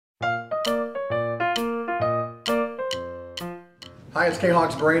Hi, it's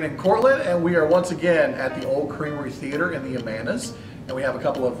K-Hawk's Brain in Cortland, and we are once again at the Old Creamery Theater in the Amanas, and we have a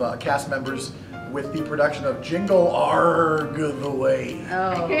couple of cast members with the production of Jingle Arg the Way.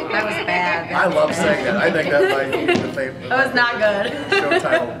 Oh, that was bad. I love saying that. I think that might be the favorite. That was not good. Show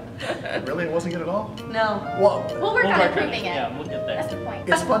title. Really? It wasn't good at all? No. Well, we'll work on improving it. Yeah, we'll get there. That's the point.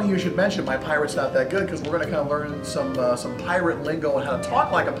 it's funny you should mention my pirate's not that good, because we're going to kind of learn some pirate lingo and how to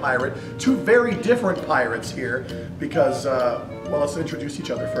talk like a pirate. Two very different pirates here, because, well, let's introduce each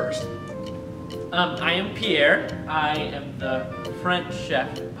other first. I am Pierre. I am the French chef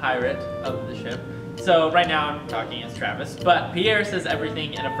pirate of the ship. So right now I'm talking as Travis, but Pierre says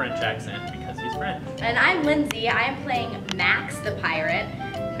everything in a French accent because he's French. And I'm Lindsay. I am playing Max the pirate.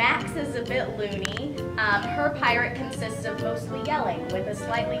 Max is a bit loony. Her pirate consists of mostly yelling with a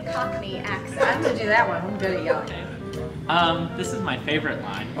slightly Cockney accent. I have to do that one. I'm good at yelling. Okay. This is my favorite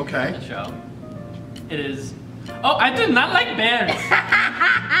line in the show. It is, "Oh, I do not like bears."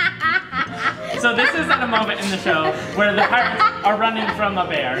 So this is at a moment in the show where the pirates are running from a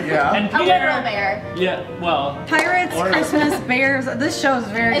bear. Yeah. And Pierre, a literal bear. Yeah, well. Pirates, Christmas, bears. This show is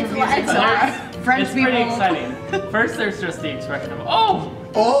very confusing. It's a lot. French it's people. pretty exciting. First there's just the expression of, oh!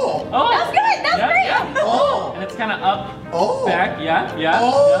 Oh! Oh! That was good! That was great! Yeah. Oh! And it's kind of up, Oh! back, yeah.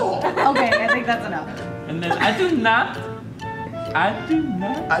 Oh! Yeah. Okay, I think that's enough. And then I do not. I do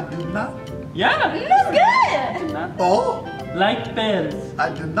not. Yeah. That was good! Oh! Like bears. I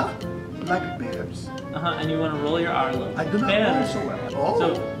do not like bears. And you want to roll your R a little. I do not bears. like so well. Oh!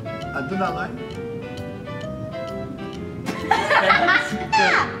 So, I do not like bears.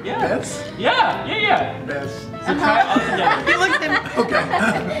 Yeah. bears. Yeah. Bears. So try it all together. He looked at me. Okay.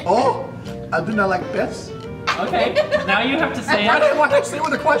 Oh! I do not like bears. Okay. Now you have to say Why it. did I say it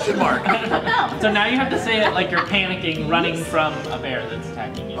with a question mark? So now you have to say it like you're panicking, running from a bear that's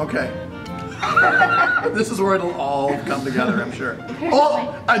attacking you. Okay. This is where it'll all come together, I'm sure.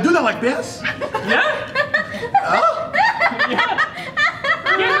 Oh! I do not like bears. Yeah. Oh! Yeah.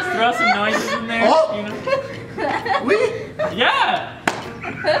 You can just throw some noises in there. Oh. You know? We. Yeah.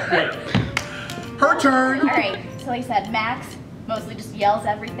 Great. Her turn. Alright, so like I said, Max mostly just yells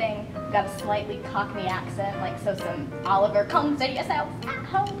everything. Got a slightly Cockney accent, like so some Oliver comes to yourself at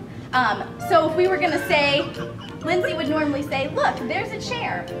home. So if we were gonna say, Lindsay would normally say, look, there's a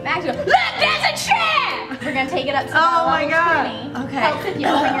chair. Max would go, look, there's a chair! We're gonna take it up to the Oh my level God. 20. Okay. Helps if you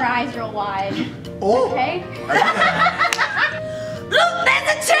open your eyes real wide. Oh! Okay? Look, there's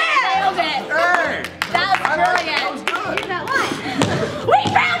a chair! Nailed it! Hey! That was brilliant. That was good. Use that line. We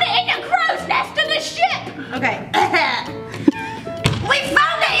found it in the crow's nest of the ship! Okay. We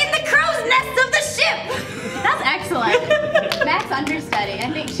found it in the crow's nest of the ship! That's excellent. Max understudy.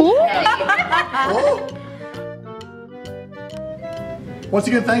 I think she's ready. Oh! Once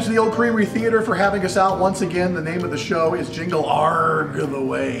again, thanks to the Old Creamery Theater for having us out. Once again, the name of the show is Jingle Arg the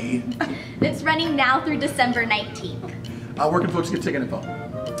Way. It's running now through December 19th. Where can folks get ticket info?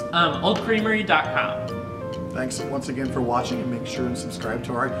 Oldcreamery.com. Thanks once again for watching, and make sure and subscribe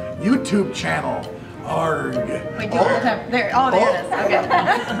to our YouTube channel. Arg. Wait, do it one more time. There. Oh, there it is. Okay.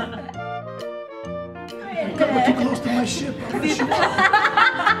 Come too close to my ship.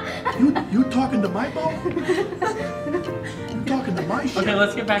 You talking to my boat? You talking to my ship? Okay,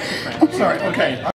 let's get back to French. Sorry, okay.